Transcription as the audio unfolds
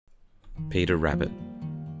Peter Rabbit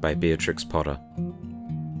by Beatrix Potter.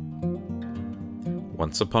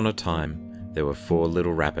 Once upon a time, there were 4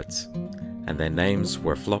 little rabbits, and their names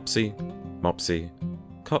were Flopsy, Mopsy,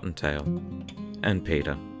 Cottontail, and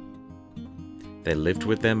Peter. They lived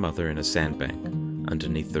with their mother in a sandbank,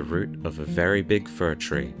 underneath the root of a very big fir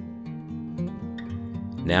tree.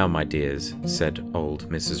 "Now, my dears," said old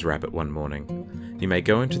Mrs. Rabbit one morning, "you may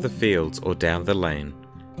go into the fields or down the lane,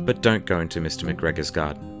 but don't go into Mr. McGregor's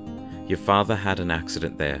garden. Your father had an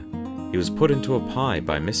accident there. He was put into a pie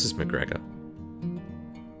by Mrs. McGregor.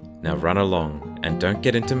 Now run along, and don't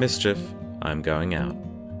get into mischief. I'm going out."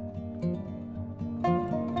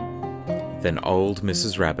 Then old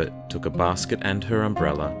Mrs. Rabbit took a basket and her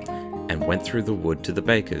umbrella and went through the wood to the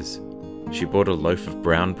baker's. She bought a loaf of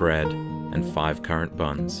brown bread and 5 currant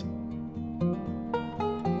buns.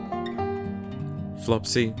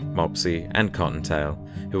 Flopsy, Mopsy, and Cottontail,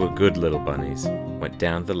 who were good little bunnies, went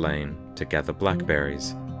down the lane to gather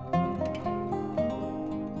blackberries.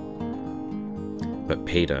 But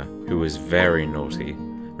Peter, who was very naughty,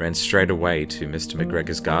 ran straight away to Mr.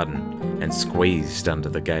 McGregor's garden and squeezed under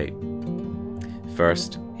the gate.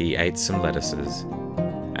 First, he ate some lettuces,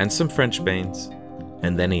 and some French beans,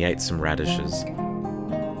 and then he ate some radishes.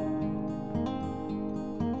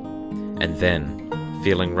 And then,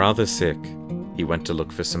 feeling rather sick, he went to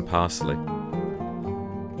look for some parsley.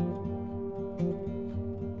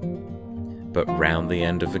 But round the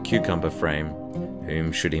end of a cucumber frame,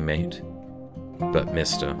 whom should he meet but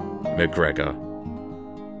Mr. McGregor?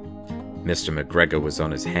 Mr. McGregor was on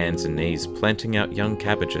his hands and knees planting out young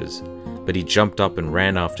cabbages, but he jumped up and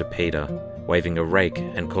ran after Peter, waving a rake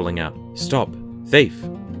and calling out, "Stop! Thief!"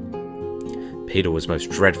 Peter was most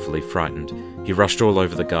dreadfully frightened. He rushed all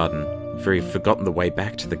over the garden, for he had forgotten the way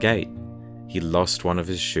back to the gate. He lost one of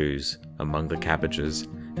his shoes among the cabbages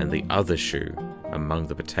and the other shoe among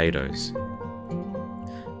the potatoes.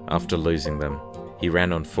 After losing them, he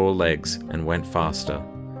ran on 4 legs and went faster,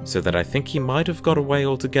 so that I think he might have got away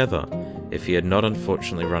altogether if he had not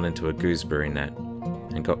unfortunately run into a gooseberry net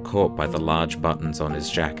and got caught by the large buttons on his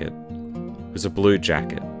jacket. It was a blue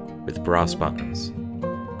jacket with brass buttons,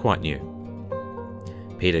 quite new.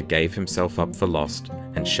 Peter gave himself up for lost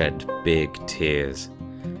and shed big tears,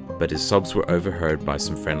 but his sobs were overheard by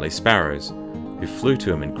some friendly sparrows, who flew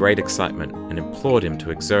to him in great excitement and implored him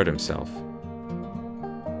to exert himself.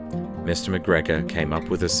 Mr. McGregor came up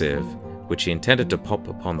with a sieve, which he intended to pop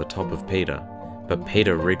upon the top of Peter, but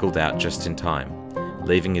Peter wriggled out just in time,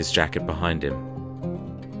 leaving his jacket behind him,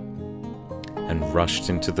 and rushed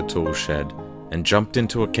into the tool shed and jumped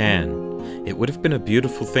into a can. It would have been a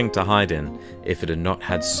beautiful thing to hide in if it had not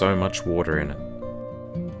had so much water in it.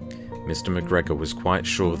 Mr. McGregor was quite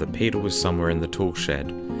sure that Peter was somewhere in the tool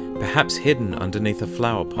shed, perhaps hidden underneath a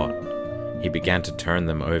flower pot. He began to turn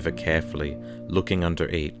them over carefully, looking under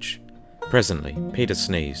each. Presently, Peter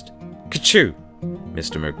sneezed. "Kerchoo!"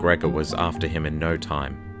 Mr. McGregor was after him in no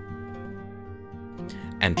time,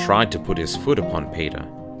 and tried to put his foot upon Peter,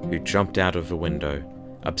 who jumped out of a window,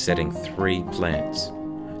 upsetting 3 plants.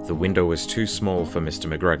 The window was too small for Mr.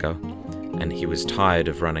 McGregor, and he was tired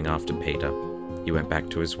of running after Peter. He went back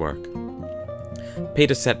to his work.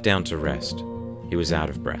 Peter sat down to rest. He was out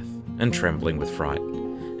of breath and trembling with fright,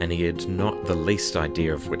 and he had not the least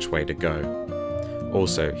idea of which way to go.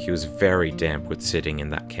 Also, he was very damp with sitting in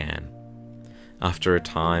that can. After a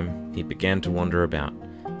time, he began to wander about,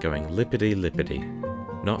 going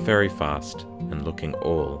lippity-lippity, not very fast, and looking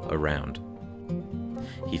all around.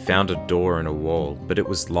 He found a door in a wall, but it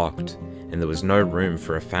was locked, and there was no room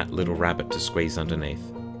for a fat little rabbit to squeeze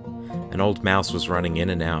underneath. An old mouse was running in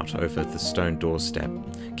and out over the stone doorstep,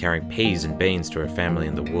 carrying peas and beans to her family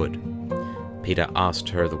in the wood. Peter asked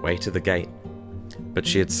her the way to the gate, but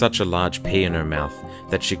she had such a large pea in her mouth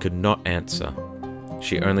that she could not answer.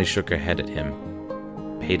 She only shook her head at him.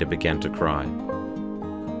 Peter began to cry.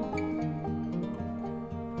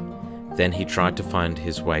 Then he tried to find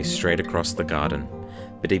his way straight across the garden,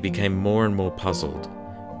 but he became more and more puzzled.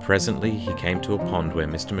 Presently he came to a pond where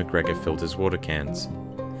Mr. McGregor filled his water cans.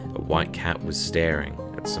 A white cat was staring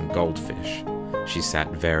at some goldfish. She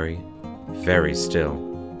sat very, very still,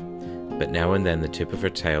 but now and then the tip of her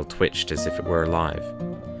tail twitched as if it were alive.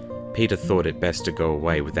 Peter thought it best to go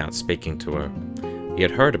away without speaking to her. He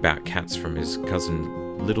had heard about cats from his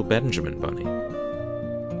cousin Little Benjamin Bunny.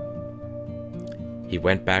 He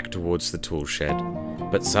went back towards the tool shed,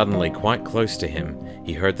 but suddenly, quite close to him,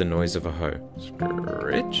 he heard the noise of a hoe.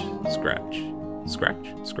 Scritch, scratch, scratch,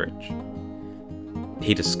 scritch.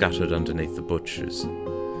 Peter scuttered underneath the bushes,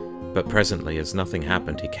 but presently, as nothing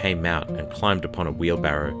happened, he came out and climbed upon a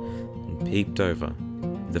wheelbarrow and peeped over,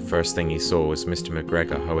 The first thing he saw was Mr.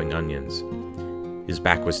 McGregor hoeing onions. His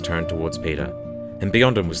back was turned towards Peter, and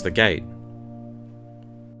beyond him was the gate.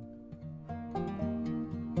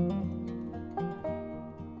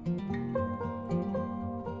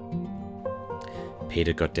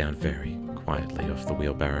 Peter got down very quietly off the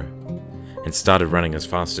wheelbarrow and started running as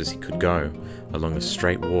fast as he could go along a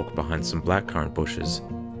straight walk behind some blackcurrant bushes.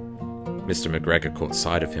 Mr. McGregor caught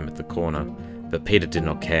sight of him at the corner, but Peter did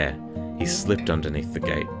not care. He slipped underneath the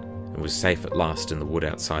gate and was safe at last in the wood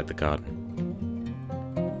outside the garden.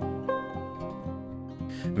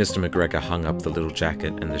 Mr. McGregor hung up the little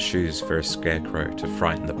jacket and the shoes for a scarecrow to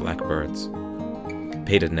frighten the blackbirds.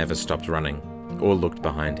 Peter never stopped running or looked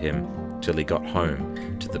behind him till he got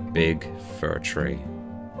home to the big fir tree.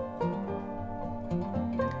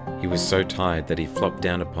 He was so tired that he flopped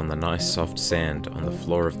down upon the nice soft sand on the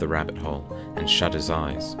floor of the rabbit hole and shut his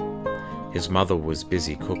eyes. His mother was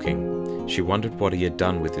busy cooking. She wondered what he had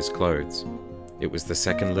done with his clothes. It was the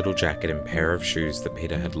second little jacket and pair of shoes that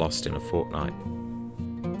Peter had lost in a fortnight.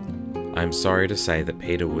 I am sorry to say that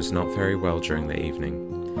Peter was not very well during the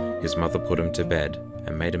evening. His mother put him to bed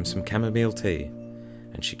and made him some chamomile tea,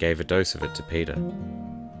 and she gave a dose of it to Peter.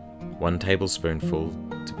 1 tablespoonful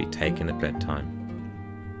to be taken at bedtime.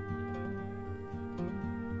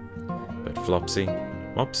 But Flopsy,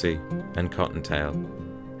 Mopsy, and Cottontail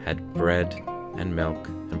had bread and milk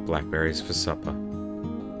and blackberries for supper.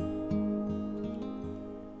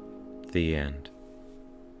 The end.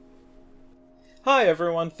 Hi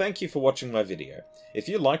everyone, thank you for watching my video. If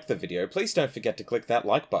you liked the video, please don't forget to click that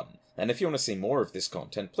like button, and if you want to see more of this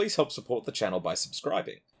content, please help support the channel by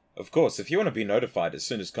subscribing. Of course, if you want to be notified as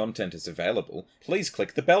soon as content is available, please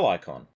click the bell icon.